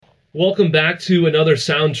Welcome back to another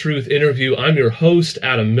Sound Truth interview. I'm your host,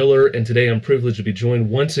 Adam Miller, and today I'm privileged to be joined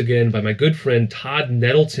once again by my good friend Todd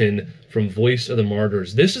Nettleton from Voice of the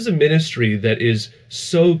Martyrs. This is a ministry that is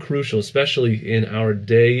so crucial, especially in our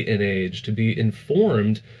day and age, to be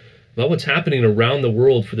informed about what's happening around the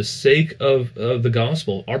world for the sake of the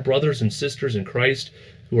gospel, our brothers and sisters in Christ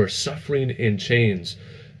who are suffering in chains.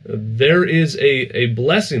 There is a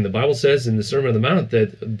blessing. The Bible says in the Sermon on the Mount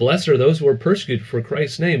that blessed are those who are persecuted for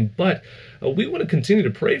Christ's name. But we want to continue to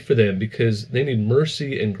pray for them because they need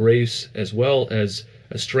mercy and grace as well as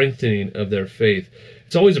a strengthening of their faith.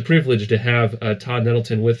 It's always a privilege to have Todd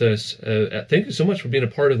Nettleton with us. Thank you so much for being a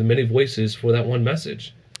part of the many voices for that one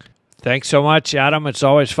message. Thanks so much, Adam. It's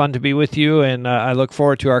always fun to be with you, and I look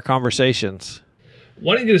forward to our conversations.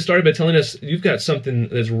 Why don't you get us started by telling us, you've got something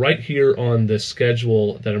that's right here on the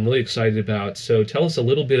schedule that I'm really excited about. So tell us a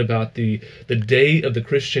little bit about the Day of the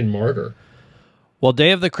Christian Martyr. Well, Day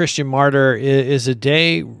of the Christian Martyr is a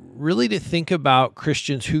day really to think about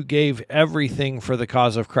Christians who gave everything for the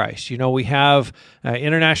cause of Christ. You know, we have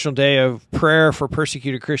International Day of Prayer for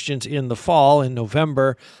Persecuted Christians in the fall, in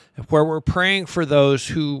November, where we're praying for those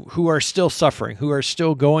who are still suffering, who are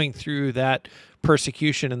still going through that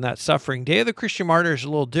persecution and that suffering. Day of the Christian Martyr is a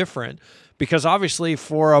little different because obviously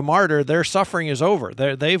for a martyr, their suffering is over.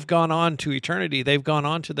 They've gone on to eternity. They've gone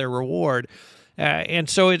on to their reward. And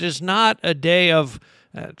so it is not a day of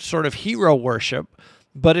sort of hero worship,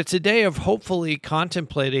 but it's a day of hopefully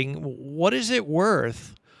contemplating what is it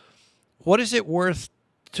worth? What is it worth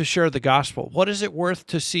to share the gospel? What is it worth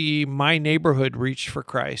to see my neighborhood reached for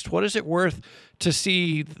Christ? What is it worth to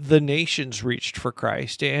see the nations reached for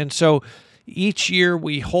Christ? And so each year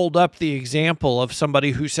we hold up the example of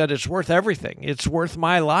somebody who said it's worth everything. It's worth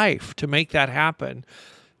my life to make that happen.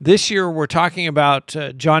 This year we're talking about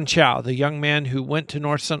John Chow, the young man who went to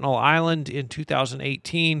North Sentinel Island in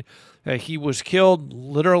 2018. He was killed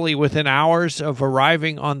literally within hours of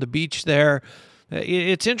arriving on the beach there.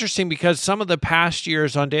 It's interesting because some of the past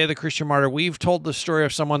years on Day of the Christian Martyr, we've told the story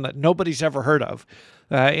of someone that nobody's ever heard of.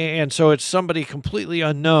 And so it's somebody completely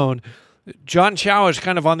unknown. John Chow is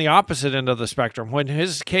kind of on the opposite end of the spectrum. When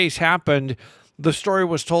his case happened, the story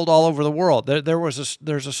was told all over the world. There's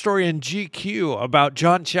a story in GQ about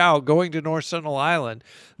John Chow going to North Sentinel Island.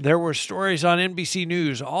 There were stories on NBC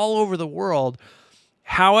News all over the world.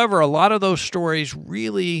 However, a lot of those stories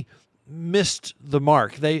really missed the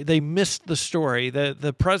mark. They missed the story.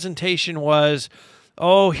 The presentation was,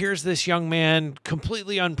 oh, here's this young man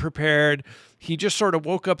completely unprepared. He just sort of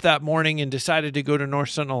woke up that morning and decided to go to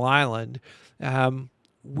North Sentinel Island.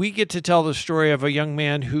 We get to tell the story of a young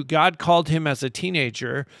man who God called him as a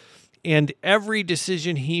teenager, and every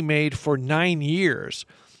decision he made for 9 years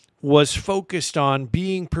was focused on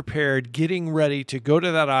being prepared, getting ready to go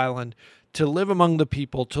to that island, to live among the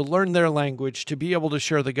people, to learn their language, to be able to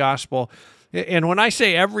share the gospel. And when I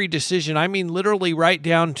say every decision, I mean literally right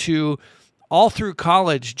down to all through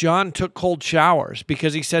college, John took cold showers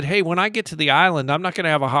because he said, hey, when I get to the island, I'm not going to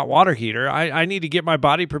have a hot water heater. I need to get my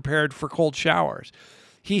body prepared for cold showers.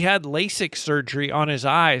 He had LASIK surgery on his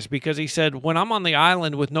eyes because he said, when I'm on the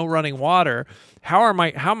island with no running water, how am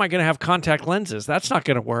I going to have contact lenses? That's not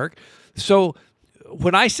going to work. So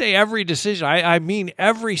when I say every decision, I mean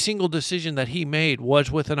every single decision that he made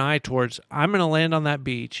was with an eye towards, I'm going to land on that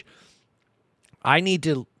beach. I need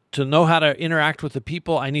to know how to interact with the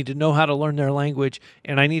people. I need to know how to learn their language,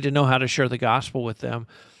 and I need to know how to share the gospel with them.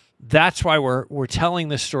 That's why we're telling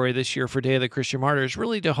this story this year for Day of the Christian Martyrs,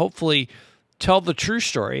 really to hopefully tell the true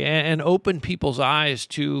story and open people's eyes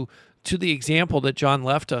to the example that John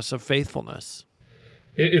left us of faithfulness.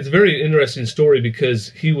 It's a very interesting story because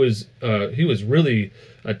he was really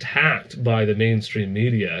attacked by the mainstream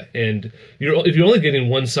media, and if you're only getting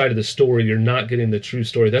one side of the story, you're not getting the true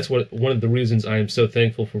story. That's one of the reasons I am so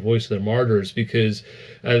thankful for Voice of the Martyrs, because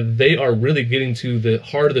they are really getting to the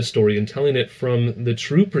heart of the story and telling it from the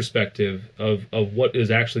true perspective of what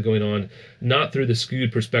is actually going on, not through the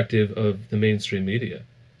skewed perspective of the mainstream media.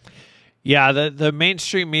 Yeah, the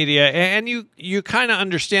mainstream media, and you kind of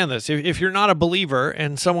understand this. If you're not a believer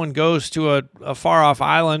and someone goes to a far-off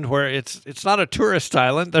island where it's not a tourist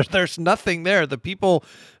island, there's nothing there. The people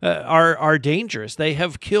are dangerous. They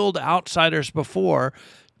have killed outsiders before.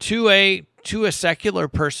 To a secular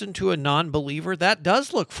person, to a non-believer, that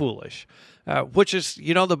does look foolish. Which is,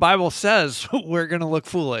 the Bible says we're going to look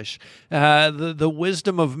foolish. The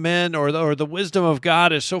wisdom of men or the wisdom of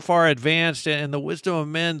God is so far advanced, and the wisdom of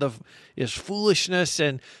men is foolishness,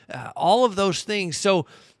 and all of those things. So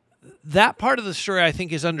that part of the story, I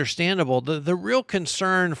think, is understandable. The real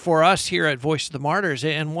concern for us here at Voice of the Martyrs,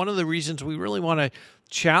 and one of the reasons we really want to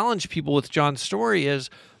challenge people with John's story, is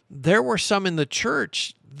there were some in the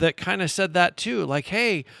church that kind of said that too, like,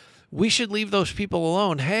 hey, we should leave those people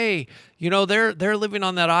alone. Hey, they're living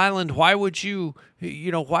on that island. Why would you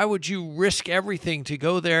risk everything to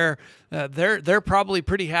go there? They're probably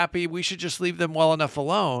pretty happy. We should just leave them well enough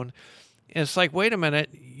alone. And it's like, wait a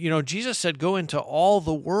minute, Jesus said, go into all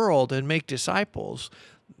the world and make disciples.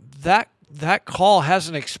 That call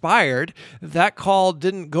hasn't expired. That call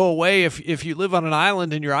didn't go away if you live on an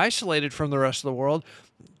island and you're isolated from the rest of the world.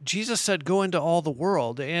 Jesus said, go into all the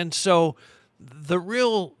world. And so the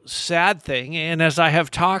real sad thing, and as I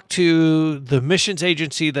have talked to the missions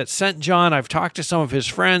agency that sent John, I've talked to some of his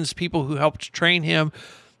friends, people who helped train him,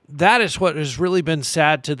 that is what has really been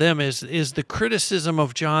sad to them is the criticism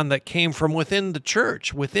of John that came from within the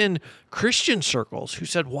church, within Christian circles, who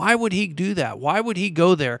said, why would he do that? Why would he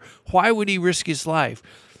go there? Why would he risk his life?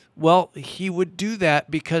 Well, he would do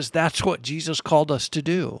that because that's what Jesus called us to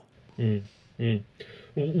do. Mm-hmm.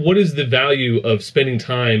 What is the value of spending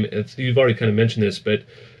time, you've already kind of mentioned this, but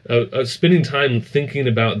spending time thinking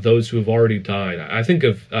about those who have already died? I think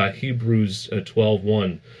of Hebrews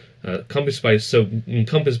 12:1. Encompassed by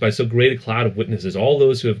so great a cloud of witnesses, all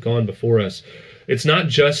those who have gone before us. It's not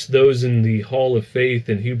just those in the hall of faith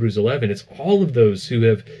in Hebrews 11. It's all of those who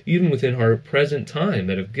have, even within our present time,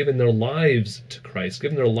 that have given their lives to Christ,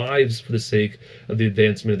 given their lives for the sake of the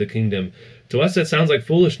advancement of the kingdom. To us, that sounds like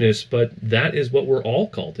foolishness, but that is what we're all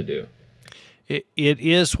called to do. It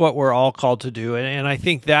is what we're all called to do. And I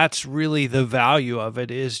think that's really the value of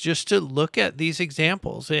it, is just to look at these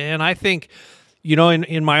examples. And I think,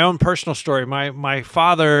 in my own personal story, my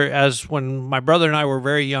father, when my brother and I were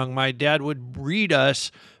very young, my dad would read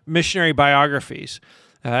us missionary biographies.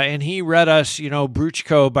 And he read us,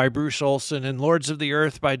 Bruchko by Bruce Olson and Lords of the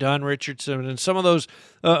Earth by Don Richardson and some of those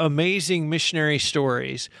amazing missionary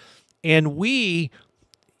stories. And we,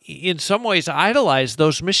 in some ways, idolized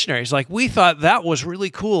those missionaries. Like, we thought that was really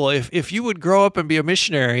cool. If you would grow up and be a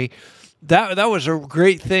missionary, that was a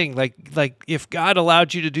great thing. Like if God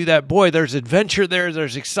allowed you to do that, boy, there's adventure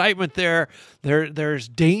there's excitement there's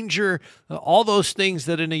danger, all those things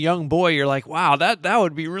that in a young boy you're like, wow, that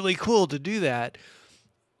would be really cool to do that.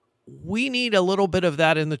 We need a little bit of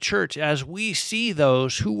that in the church as we see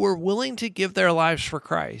those who were willing to give their lives for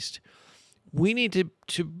Christ. We need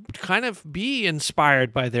to kind of be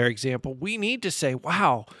inspired by their example. We need to say,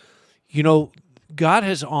 wow, God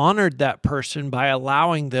has honored that person by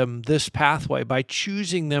allowing them this pathway, by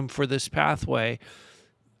choosing them for this pathway.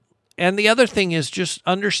 And the other thing is just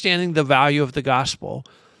understanding the value of the gospel.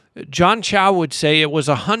 John Chow would say it was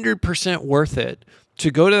 100% worth it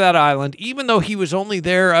to go to that island, even though he was only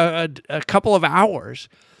there a couple of hours.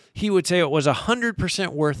 He would say it was 100%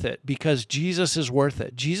 worth it because Jesus is worth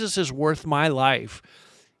it. Jesus is worth my life.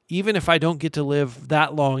 Even if I don't get to live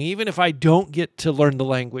that long, even if I don't get to learn the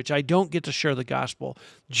language, I don't get to share the gospel,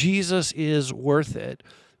 Jesus is worth it.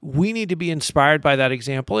 We need to be inspired by that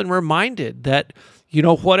example and reminded that,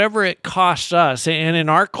 whatever it costs us, and in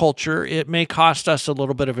our culture, it may cost us a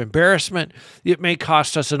little bit of embarrassment. It may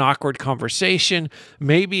cost us an awkward conversation.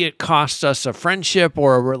 Maybe it costs us a friendship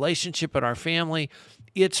or a relationship in our family.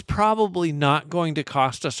 It's probably not going to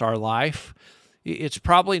cost us our life. It's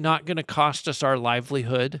probably not going to cost us our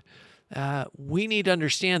livelihood. We need to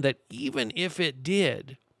understand that even if it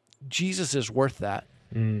did, Jesus is worth that.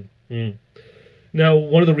 Mm-hmm. Now,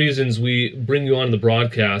 one of the reasons we bring you on the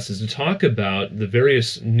broadcast is to talk about the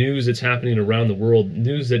various news that's happening around the world,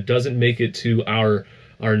 news that doesn't make it to our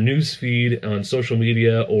news feed on social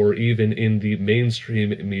media or even in the mainstream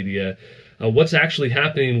media. What's actually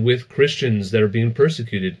happening with Christians that are being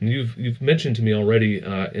persecuted. And you've mentioned to me already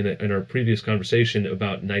in our previous conversation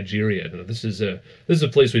about Nigeria. Now, this is a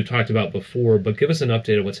place we've talked about before, but give us an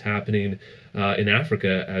update of what's happening in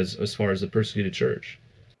Africa as far as the persecuted church.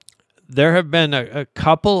 There have been a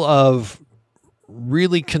couple of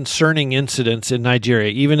really concerning incidents in Nigeria,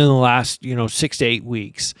 even in the last 6 to 8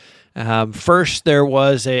 weeks. First, there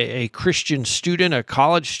was a Christian student, a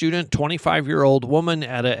college student, 25-year-old woman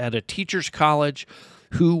at a teacher's college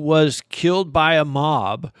who was killed by a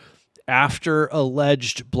mob after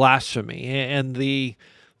alleged blasphemy. And the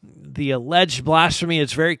alleged blasphemy,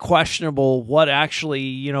 it's very questionable what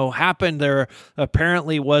actually, happened. There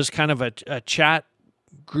apparently was kind of a chat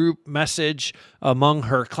group message among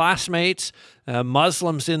her classmates.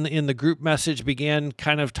 Muslims in the group message began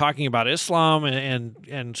kind of talking about Islam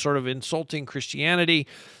and sort of insulting Christianity.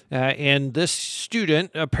 And this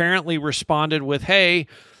student apparently responded with, hey,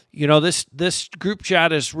 this group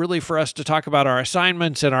chat is really for us to talk about our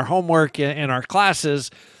assignments and our homework and our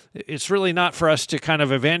classes. It's really not for us to kind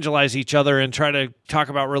of evangelize each other and try to talk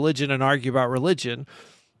about religion and argue about religion.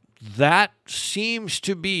 that seems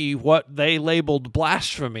to be what they labeled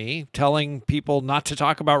blasphemy, telling people not to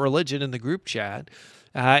talk about religion in the group chat.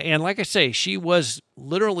 And like I say, she was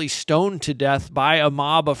literally stoned to death by a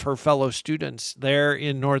mob of her fellow students there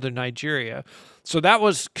in northern Nigeria. So that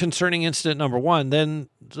was concerning incident number one. Then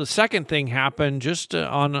the second thing happened just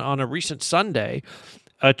on a recent Sunday,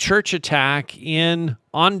 a church attack in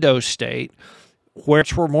Ondo State, where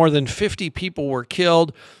more than 50 people were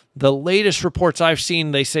killed. The latest reports I've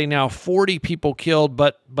seen, they say now 40 people killed,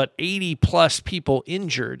 but 80 plus people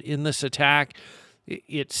injured in this attack.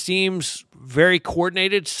 It seems very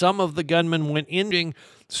coordinated. Some of the gunmen went in,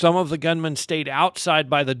 some of the gunmen stayed outside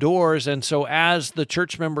by the doors, and so as the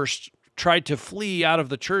church members tried to flee out of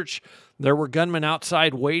the church, there were gunmen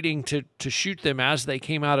outside waiting to shoot them as they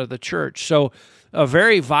came out of the church. So a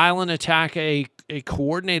very violent attack, a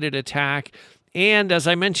coordinated attack. And as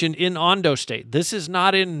I mentioned, in Ondo State, this is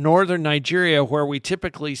not in northern Nigeria where we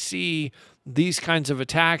typically see these kinds of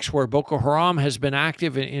attacks where Boko Haram has been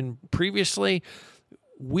active in previously.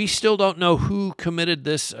 We still don't know who committed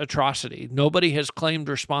this atrocity. Nobody has claimed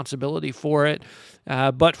responsibility for it.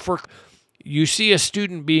 You see a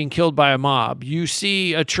student being killed by a mob. You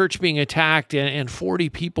see a church being attacked and 40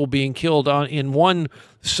 people being killed in one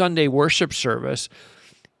Sunday worship service.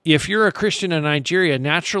 If you're a Christian in Nigeria,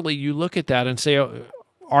 naturally you look at that and say,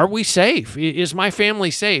 are we safe? Is my family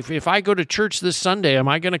safe? If I go to church this Sunday, am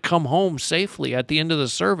I going to come home safely at the end of the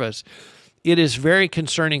service? It is very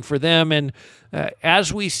concerning for them. And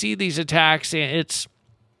as we see these attacks, there's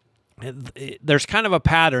kind of a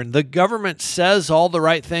pattern. The government says all the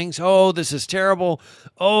right things. Oh, this is terrible.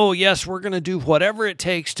 Oh, yes, we're going to do whatever it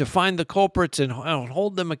takes to find the culprits and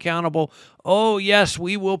hold them accountable. Oh, yes,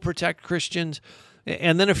 we will protect Christians.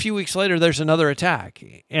 And then a few weeks later, there's another attack.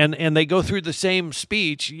 And they go through the same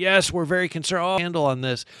speech. Yes, we're very concerned. Oh, handle on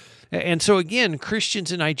this. And so again,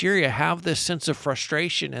 Christians in Nigeria have this sense of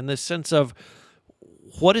frustration and this sense of,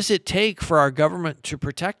 what does it take for our government to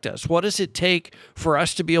protect us? What does it take for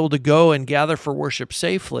us to be able to go and gather for worship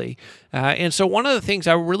safely? And so one of the things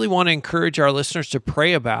I really want to encourage our listeners to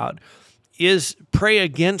pray about is pray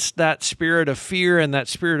against that spirit of fear and that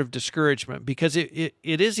spirit of discouragement, because it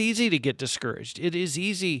is easy to get discouraged. It is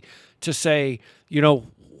easy to say,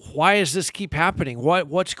 why does this keep happening?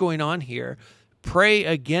 What's going on here? Pray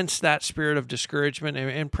against that spirit of discouragement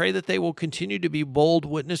and pray that they will continue to be bold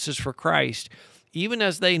witnesses for Christ, even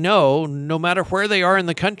as they know, no matter where they are in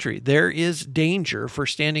the country, there is danger for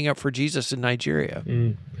standing up for Jesus in Nigeria.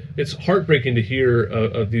 It's heartbreaking to hear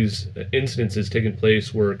of these incidences taking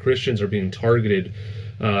place where Christians are being targeted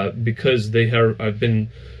because they have been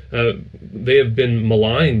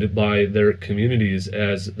maligned by their communities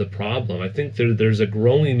as the problem. I think there's a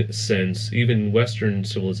growing sense, even in Western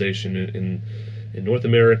civilization, in North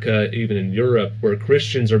America, even in Europe, where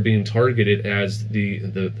Christians are being targeted as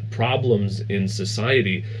the problems in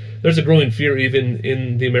society. There's a growing fear even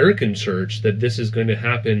in the American church that this is going to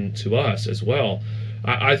happen to us as well.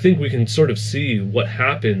 I think we can sort of see what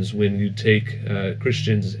happens when you take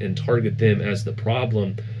Christians and target them as the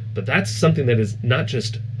problem. But that's something that is not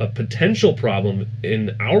just a potential problem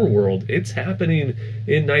in our world. It's happening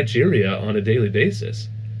in Nigeria on a daily basis.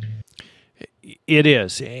 It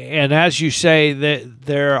is. And as you say, that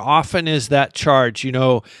there often is that charge.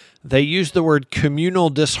 They use the word communal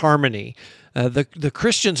disharmony. The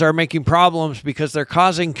Christians are making problems because they're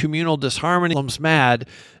causing communal disharmony. Mad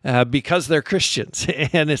because they're Christians.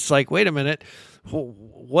 And it's like, wait a minute,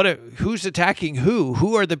 who's attacking who?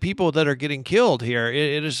 Who are the people that are getting killed here?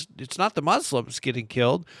 It's not the Muslims getting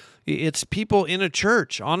killed. It's people in a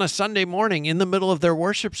church on a Sunday morning in the middle of their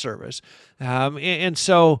worship service. And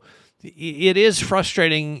so it is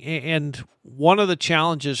frustrating, and one of the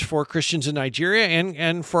challenges for Christians in Nigeria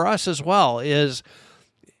and for us as well is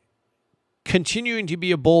continuing to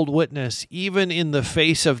be a bold witness, even in the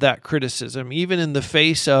face of that criticism, even in the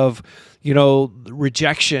face of,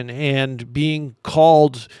 rejection and being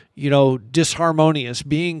called, disharmonious,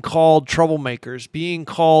 being called troublemakers, being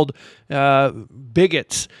called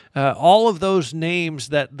bigots, all of those names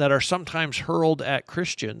that are sometimes hurled at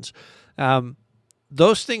Christians.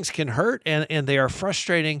 Those things can hurt and they are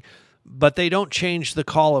frustrating, but they don't change the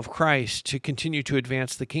call of Christ to continue to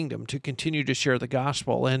advance the kingdom, to continue to share the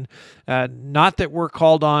gospel. And not that we're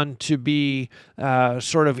called on to be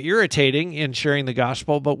sort of irritating in sharing the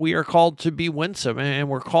gospel, but we are called to be winsome, and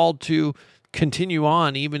we're called to continue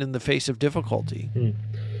on even in the face of difficulty.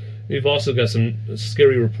 We've also got some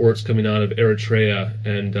scary reports coming out of Eritrea,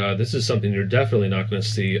 and this is something you're definitely not going to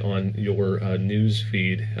see on your news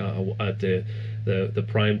feed at the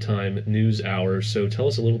primetime news hour. So tell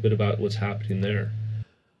us a little bit about what's happening there.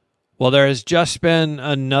 Well, there has just been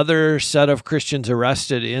another set of Christians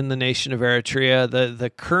arrested in the nation of Eritrea. The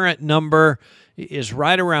current number is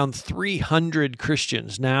right around 300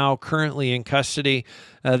 Christians now currently in custody.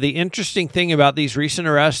 The interesting thing about these recent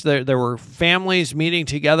arrests, there were families meeting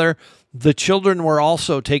together. The children were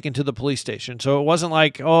also taken to the police station. So it wasn't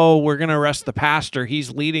like, oh, we're going to arrest the pastor,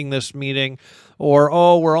 he's leading this meeting, or,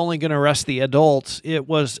 oh, we're only going to arrest the adults. It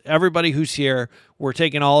was everybody who's here, we're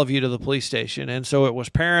taking all of you to the police station. And so it was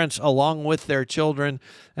parents along with their children.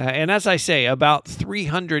 And as I say, about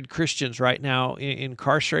 300 Christians right now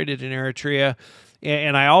incarcerated in Eritrea.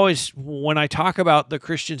 And I always, when I talk about the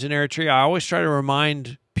Christians in Eritrea, I always try to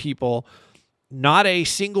remind people, not a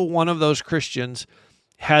single one of those Christians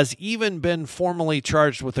has even been formally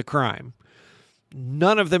charged with a crime.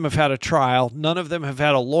 None of them have had a trial. None of them have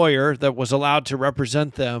had a lawyer that was allowed to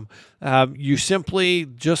represent them. You simply,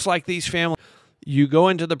 just like these families, you go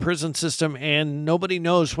into the prison system and nobody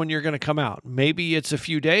knows when you're going to come out. Maybe it's a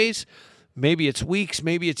few days, maybe it's weeks,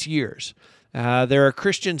 maybe it's years. There are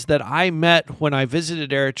Christians that I met when I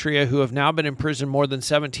visited Eritrea who have now been in prison more than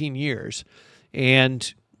 17 years.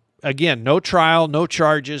 And again, no trial, no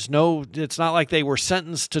charges, it's not like they were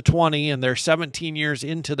sentenced to 20 and they're 17 years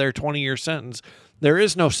into their 20-year sentence. There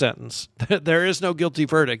is no sentence. There is no guilty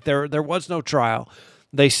verdict. There was no trial.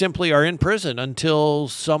 They simply are in prison until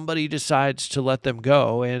somebody decides to let them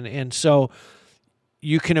go. And so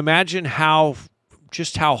you can imagine how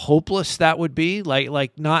hopeless that would be,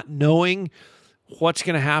 like not knowing what's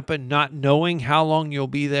going to happen, not knowing how long you'll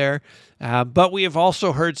be there. But we have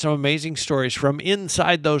also heard some amazing stories from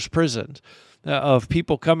inside those prisons of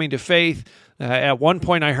people coming to faith. At one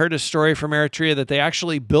point, I heard a story from Eritrea that they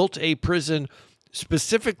actually built a prison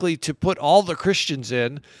specifically to put all the Christians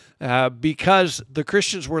in because the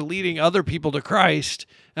Christians were leading other people to Christ.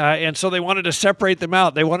 And so they wanted to separate them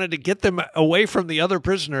out. They wanted to get them away from the other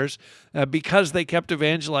prisoners because they kept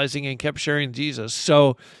evangelizing and kept sharing Jesus.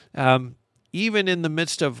 So even in the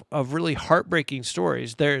midst of really heartbreaking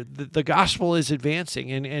stories, the gospel is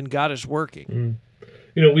advancing and God is working.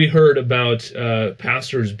 Mm. We heard about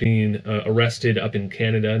pastors being arrested up in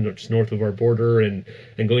Canada, just north of our border, and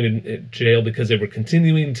going to jail because they were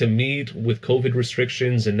continuing to meet with COVID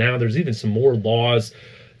restrictions. And now there's even some more laws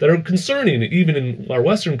that are concerning, even in our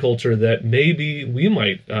Western culture, that maybe we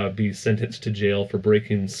might be sentenced to jail for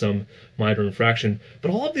breaking some minor infraction.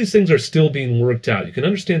 But all of these things are still being worked out. You can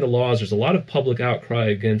understand the laws. There's a lot of public outcry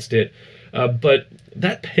against it. But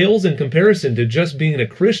that pales in comparison to just being a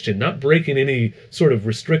Christian, not breaking any sort of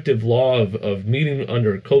restrictive law of meeting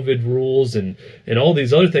under COVID rules and all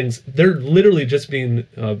these other things. They're literally just being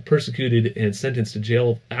persecuted and sentenced to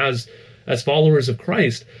jail as followers of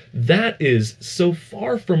Christ. That is so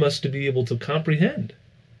far from us to be able to comprehend.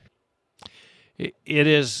 It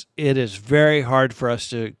is very hard for us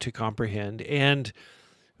to comprehend. And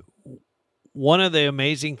one of the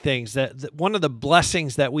amazing things one of the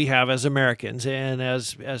blessings that we have as Americans and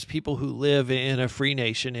as people who live in a free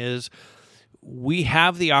nation is we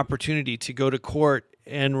have the opportunity to go to court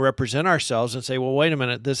and represent ourselves and say, well, wait a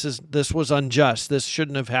minute, this was unjust. This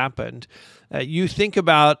shouldn't have happened. You think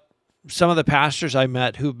about some of the pastors I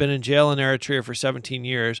met who've been in jail in Eritrea for 17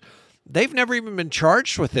 years. They've never even been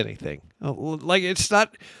charged with anything. Like, it's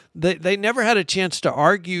not, they never had a chance to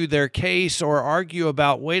argue their case or argue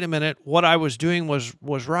about, wait a minute, what I was doing was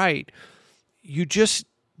right.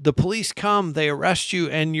 The police come, they arrest you,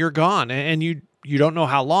 and you're gone. And you don't know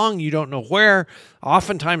how long, you don't know where.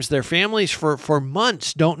 Oftentimes their families for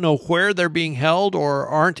months don't know where they're being held or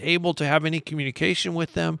aren't able to have any communication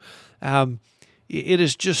with them. It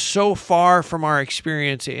is just so far from our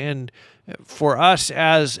experience, and for us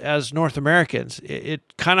as North Americans, it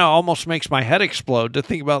kind of almost makes my head explode to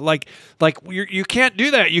think about like you can't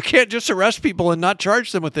do that. You can't just arrest people and not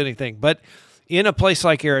charge them with anything. But in a place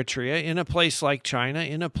like Eritrea, in a place like China,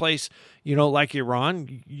 in a place like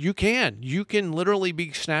Iran, you can literally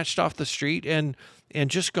be snatched off the street and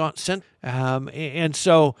just sent. And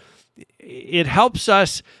so it helps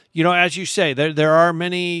us. As you say, there are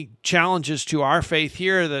many challenges to our faith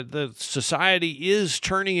here. That the society is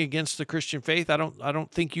turning against the Christian faith. I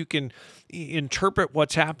don't think you can interpret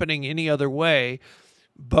what's happening any other way.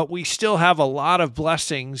 But we still have a lot of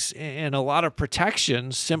blessings and a lot of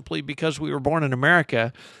protections simply because we were born in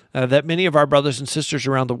America that many of our brothers and sisters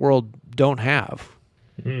around the world don't have.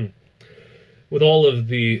 Mm. With all of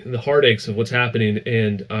the heartaches of what's happening,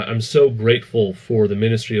 and I'm so grateful for the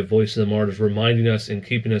ministry of Voice of the Martyrs reminding us and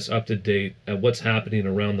keeping us up to date at what's happening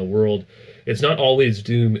around the world. it's not always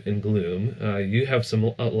doom and gloom. You have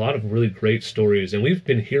a lot of really great stories, and we've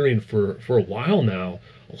been hearing for a while now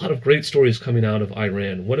a lot of great stories coming out of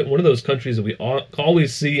Iran. One of those countries that we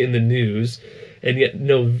always see in the news, and yet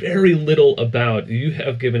know very little about. You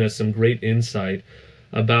have given us some great insight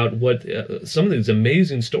about what some of these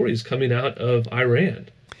amazing stories coming out of Iran.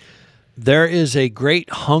 There is a great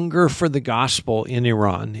hunger for the gospel in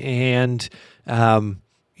Iran, and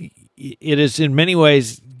it is in many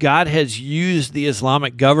ways God has used the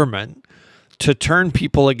Islamic government to turn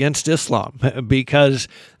people against Islam because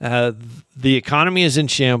the economy is in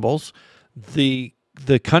shambles, the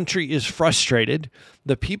country is frustrated,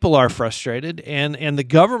 the people are frustrated, and the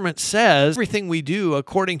government says everything we do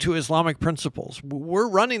according to Islamic principles. We're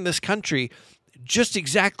running this country just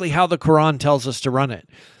exactly how the Quran tells us to run it.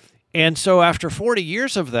 And so after 40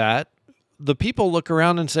 years of that, the people look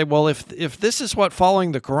around and say, well, if this is what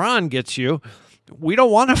following the Quran gets you, we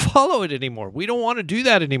don't want to follow it anymore. We don't want to do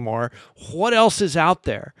that anymore. What else is out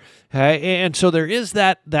there? And so there is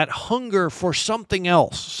that hunger for something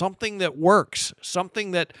else, something that works,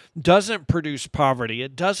 something that doesn't produce poverty.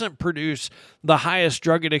 It doesn't produce the highest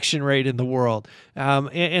drug addiction rate in the world.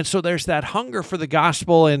 And so there's that hunger for the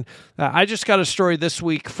gospel. And I just got a story this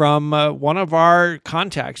week from one of our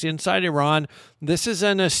contacts inside Iran. This is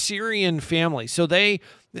an Assyrian family. So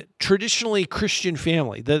traditionally Christian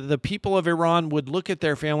family. The people of Iran would look at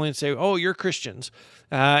their family and say, oh, you're Christians.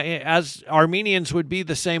 As Armenians would be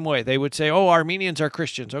the same way. They would say, oh, Armenians are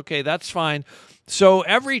Christians. Okay, that's fine. So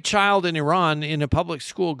every child in Iran in a public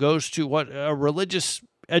school goes to a religious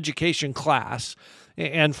education class.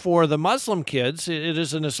 And for the Muslim kids, it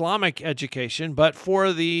is an Islamic education. But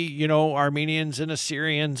for the, Armenians and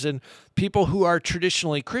Assyrians and people who are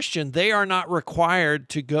traditionally Christian, they are not required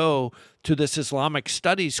to go to this Islamic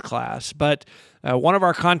studies class. But one of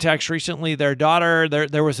our contacts recently, their daughter,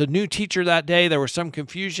 there was a new teacher that day. There was some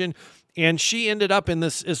confusion, and she ended up in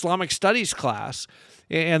this Islamic studies class.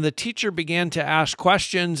 And the teacher began to ask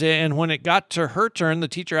questions, and when it got to her turn, the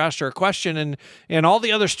teacher asked her a question, and all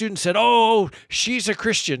the other students said, oh, she's a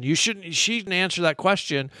Christian. She shouldn't answer that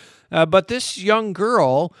question. But this young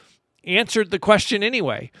girl answered the question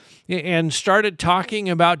anyway and started talking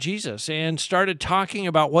about Jesus and started talking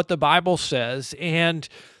about what the Bible says. And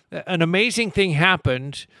an amazing thing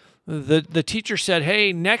happened. The teacher said,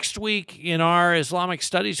 hey, next week in our Islamic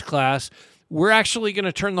studies class, we're actually going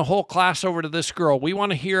to turn the whole class over to this girl. We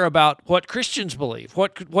want to hear about what Christians believe,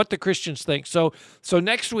 what the Christians think. So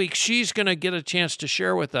next week, she's going to get a chance to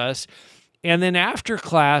share with us. And then after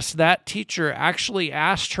class, that teacher actually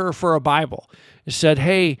asked her for a Bible. It said,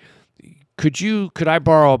 hey, could I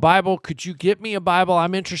borrow a Bible? Could you get me a Bible?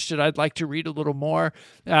 I'm interested. I'd like to read a little more.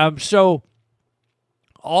 So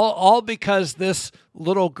all because this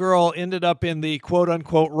little girl ended up in the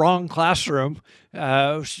quote-unquote wrong classroom,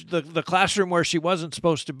 the classroom where she wasn't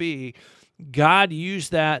supposed to be. God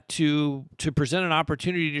used that to present an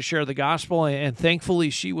opportunity to share the gospel, and thankfully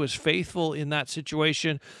she was faithful in that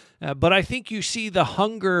situation. But I think you see the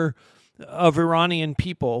hunger of Iranian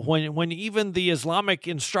people when even the Islamic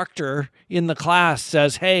instructor in the class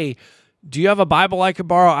says, hey, do you have a Bible I could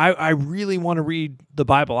borrow? I really want to read the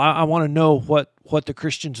Bible. I want to know what the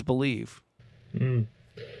Christians believe.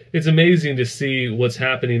 It's amazing to see what's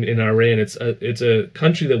happening in Iran. It's a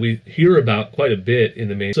country that we hear about quite a bit in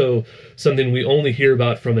the main. So something we only hear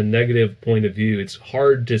about from a negative point of view. It's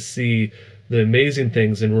hard to see the amazing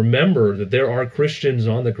things and remember that there are Christians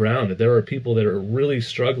on the ground, that there are people that are really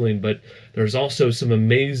struggling, but there's also some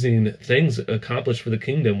amazing things accomplished for the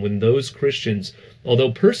kingdom when those Christians,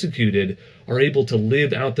 although persecuted, are able to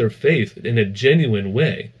live out their faith in a genuine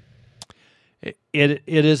way. It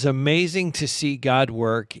is amazing to see God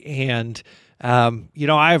work, and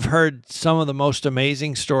I've heard some of the most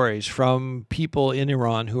amazing stories from people in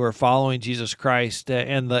Iran who are following Jesus Christ,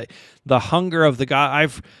 and the hunger of the God.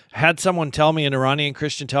 I've had someone tell me, an Iranian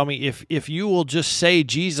Christian, tell me if you will just say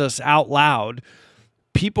Jesus out loud,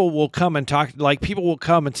 people will come and talk. Like, people will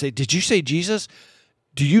come and say, "Did you say Jesus?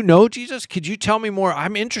 Do you know Jesus? Could you tell me more?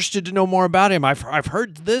 I'm interested to know more about him. I've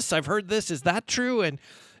heard this. I've heard this. Is that true?" And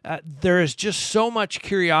there is just so much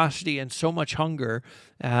curiosity and so much hunger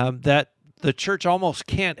that the church almost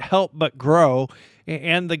can't help but grow.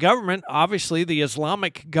 And the government, obviously, the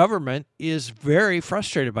Islamic government, is very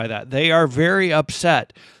frustrated by that. They are very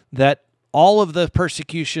upset that all of the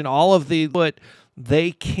persecution,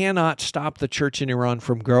 they cannot stop the church in Iran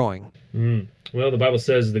from growing. Well, the Bible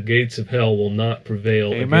says the gates of hell will not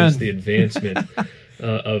prevail Amen. Against the advancement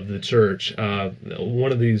of the church.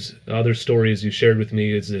 One of these other stories you shared with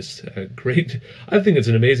me is this great, I think it's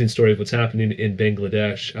an amazing story of what's happening in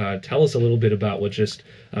Bangladesh. Tell us a little bit about what just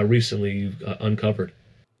recently you've uncovered.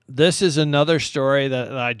 This is another story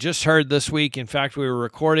that I just heard this week. In fact, we were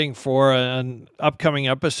recording for an upcoming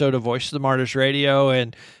episode of Voice of the Martyrs Radio,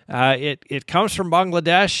 and it comes from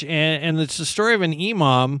Bangladesh, and it's the story of an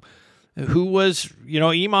imam who was,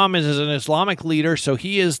 imam is an Islamic leader, so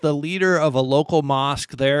he is the leader of a local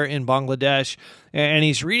mosque there in Bangladesh, and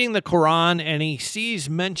he's reading the Quran, and he sees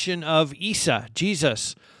mention of Isa,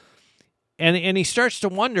 Jesus, and he starts to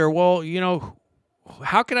wonder, well,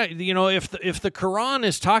 how can I, if the Quran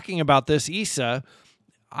is talking about this Isa,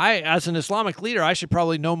 I, as an Islamic leader, I should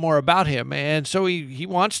probably know more about him. And so he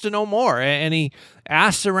wants to know more. And he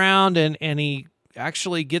asks around and he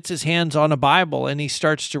actually gets his hands on a Bible and he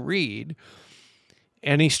starts to read.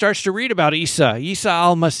 And he starts to read about Isa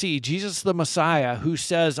al-Masih, Jesus the Messiah, who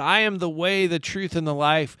says, I am the way, the truth, and the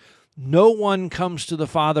life. No one comes to the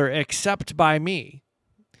Father except by me.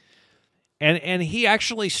 And he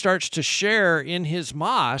actually starts to share in his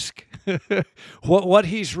mosque what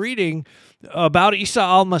he's reading about Isa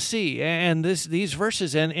al-Masih and these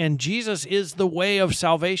verses. And Jesus is the way of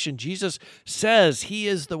salvation. Jesus says he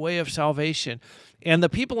is the way of salvation. And the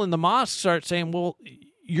people in the mosque start saying, well,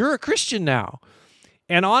 you're a Christian now.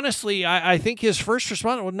 And honestly, I think his first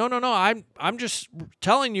response was, no, I'm just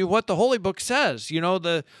telling you what the Holy Book says.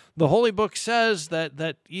 The Holy Book says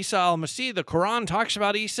that Isa al-Masih, the Quran talks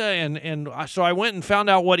about Isa, and so I went and found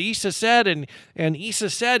out what Isa said, and Isa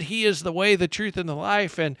said he is the way, the truth, and the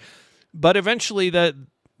life. But eventually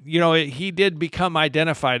he did become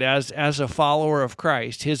identified as a follower of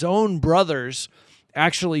Christ. His own brothers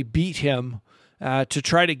actually beat him to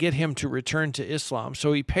try to get him to return to Islam.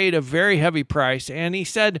 So he paid a very heavy price. And he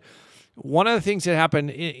said one of the things that happened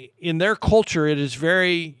in their culture, it's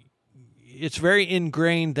very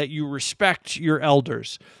ingrained that you respect your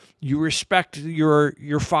elders. You respect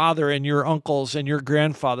your father and your uncles and your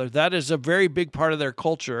grandfather. That is a very big part of their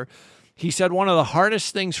culture. He said one of the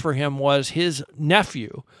hardest things for him was his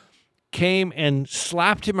nephew came and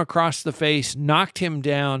slapped him across the face, knocked him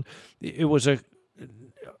down. It was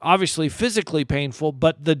obviously physically painful,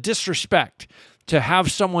 but the disrespect to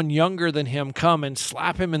have someone younger than him come and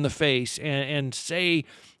slap him in the face and say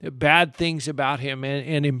bad things about him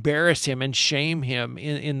and embarrass him and shame him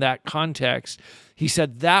in that context. He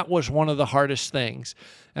said that was one of the hardest things.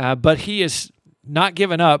 But he is not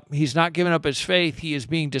given up. He's not given up his faith. He is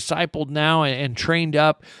being discipled now and trained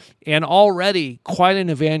up and already quite an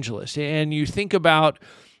evangelist. And you think about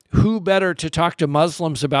who better to talk to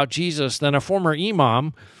Muslims about Jesus than a former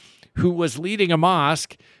imam who was leading a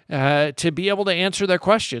mosque to be able to answer their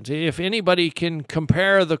questions. If anybody can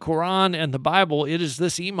compare the Quran and the Bible, it is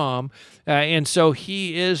this imam. And so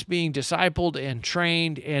he is being discipled and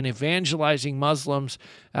trained and evangelizing Muslims,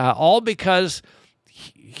 all because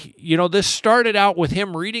this started out with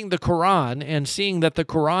him reading the Quran and seeing that the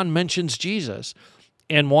Quran mentions Jesus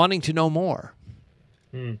and wanting to know more.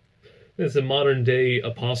 It's a modern-day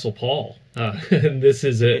Apostle Paul. And this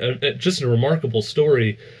is just a remarkable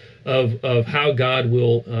story of how God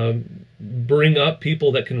will bring up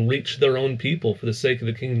people that can reach their own people for the sake of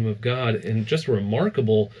the kingdom of God, and just a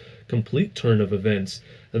remarkable, complete turn of events.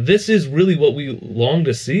 This is really what we long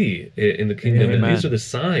to see in the kingdom, Amen. and these are the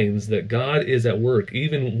signs that God is at work,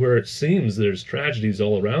 even where it seems there's tragedies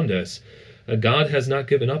all around us. God has not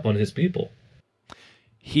given up on his people.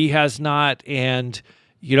 He has not, and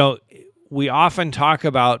we often talk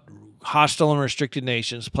about hostile and restricted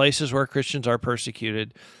nations, places where Christians are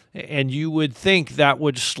persecuted, and you would think that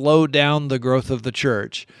would slow down the growth of the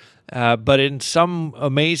church. But in some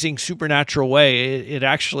amazing supernatural way, it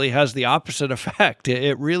actually has the opposite effect.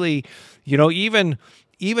 It really, even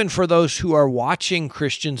for those who are watching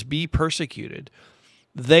Christians be persecuted,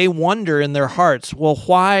 they wonder in their hearts, well,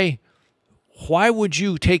 why would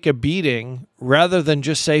you take a beating rather than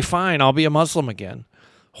just say, fine, I'll be a Muslim again?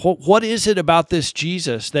 What is it about this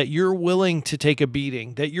Jesus that you're willing to take a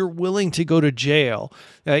beating, that you're willing to go to jail?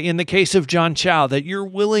 In the case of John Chow, that you're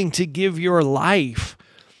willing to give your life.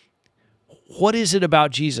 What is it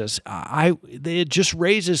about Jesus? It just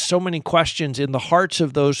raises so many questions in the hearts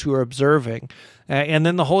of those who are observing. And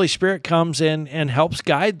then the Holy Spirit comes in and helps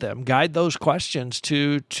guide those questions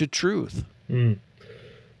to truth.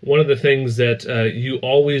 One of the things that you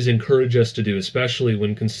always encourage us to do, especially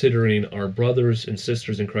when considering our brothers and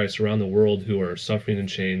sisters in Christ around the world who are suffering in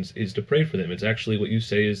chains, is to pray for them. It's actually what you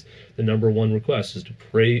say is the number one request, is to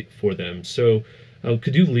pray for them. So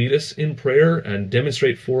could you lead us in prayer and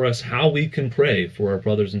demonstrate for us how we can pray for our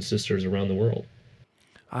brothers and sisters around the world?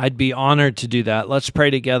 I'd be honored to do that. Let's pray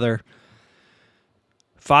together.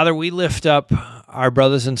 Father, we lift up our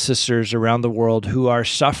brothers and sisters around the world who are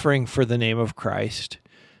suffering for the name of Christ.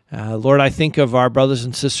 Lord, I think of our brothers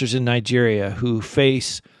and sisters in Nigeria who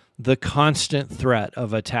face the constant threat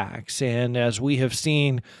of attacks. And as we have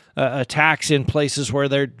seen attacks in places where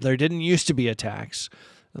there didn't used to be attacks,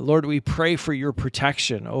 Lord, we pray for your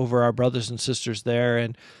protection over our brothers and sisters there.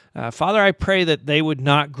 And Father, I pray that they would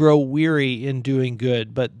not grow weary in doing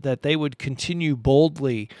good, but that they would continue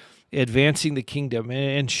boldly advancing the kingdom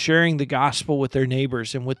and sharing the gospel with their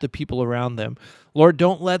neighbors and with the people around them. Lord,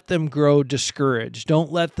 don't let them grow discouraged. Don't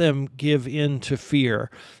let them give in to fear,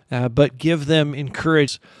 but give them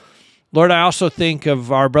encouragement. Lord, I also think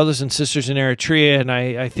of our brothers and sisters in Eritrea, and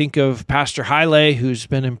I think of Pastor Haile, who's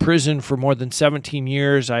been in prison for more than 17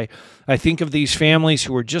 years. I think of these families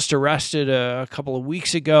who were just arrested a couple of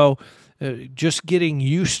weeks ago, just getting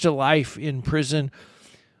used to life in prison.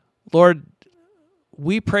 Lord,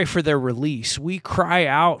 we pray for their release. We cry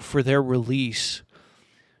out for their release.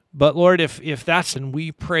 But Lord, if that's, then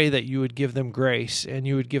we pray that you would give them grace and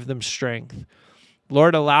you would give them strength.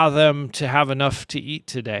 Lord, allow them to have enough to eat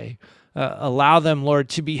today. Allow them, Lord,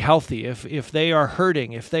 to be healthy. If they are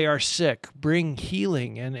hurting, if they are sick, bring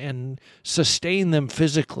healing and sustain them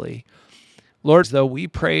physically. Lord, though, we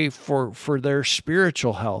pray for their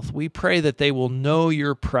spiritual health. We pray that they will know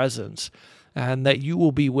your presence and that you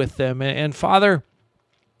will be with them. And Father,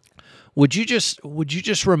 would you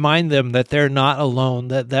just remind them that they're not alone,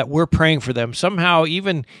 that we're praying for them? Somehow,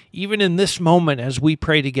 even in this moment as we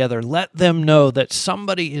pray together, let them know that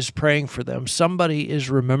somebody is praying for them, somebody is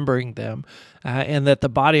remembering them, and that the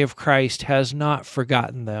body of Christ has not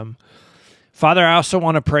forgotten them. Father, I also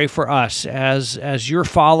want to pray for us as your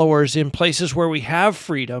followers in places where we have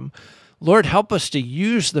freedom. Lord, help us to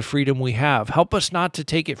use the freedom we have. Help us not to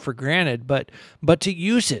take it for granted, but to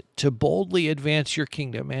use it to boldly advance your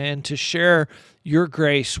kingdom and to share your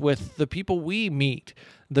grace with the people we meet,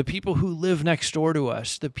 the people who live next door to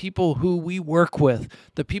us, the people who we work with,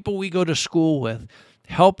 the people we go to school with.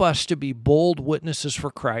 Help us to be bold witnesses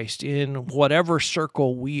for Christ in whatever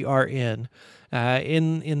circle we are in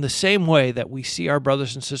the same way that we see our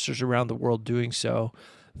brothers and sisters around the world doing so.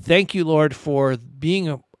 Thank you, Lord, for being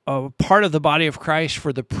a part of the body of Christ,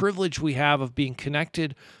 for the privilege we have of being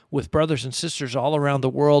connected with brothers and sisters all around the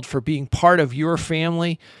world, for being part of your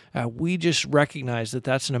family. We just recognize that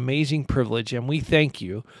that's an amazing privilege, and we thank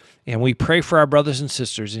you, and we pray for our brothers and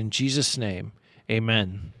sisters in Jesus' name.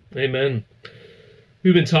 Amen. Amen.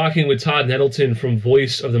 We've been talking with Todd Nettleton from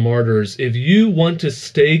Voice of the Martyrs. If you want to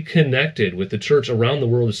stay connected with the church around the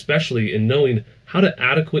world, especially in knowing how to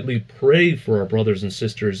adequately pray for our brothers and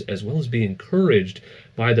sisters, as well as be encouraged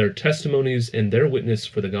by their testimonies and their witness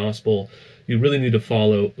for the gospel, you really need to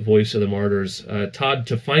follow Voice of the Martyrs. Todd,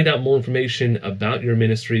 to find out more information about your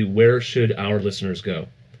ministry, where should our listeners go?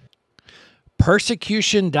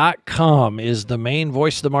 Persecution.com is the main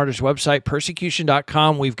Voice of the Martyrs website,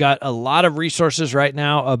 persecution.com. We've got a lot of resources right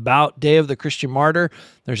now about Day of the Christian Martyr.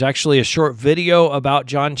 There's actually a short video about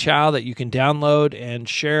John Chow that you can download and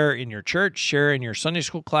share in your church, share in your Sunday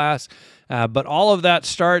school class. But all of that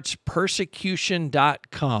starts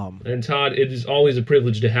persecution.com. And Todd, it is always a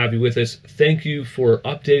privilege to have you with us. Thank you for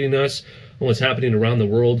updating us on what's happening around the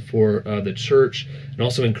world for the church, and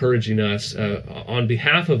also encouraging us on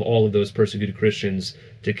behalf of all of those persecuted Christians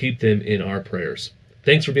to keep them in our prayers.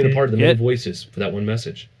 Thanks for being a part of the Many Voices for that one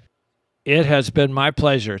message. It has been my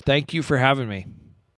pleasure. Thank you for having me.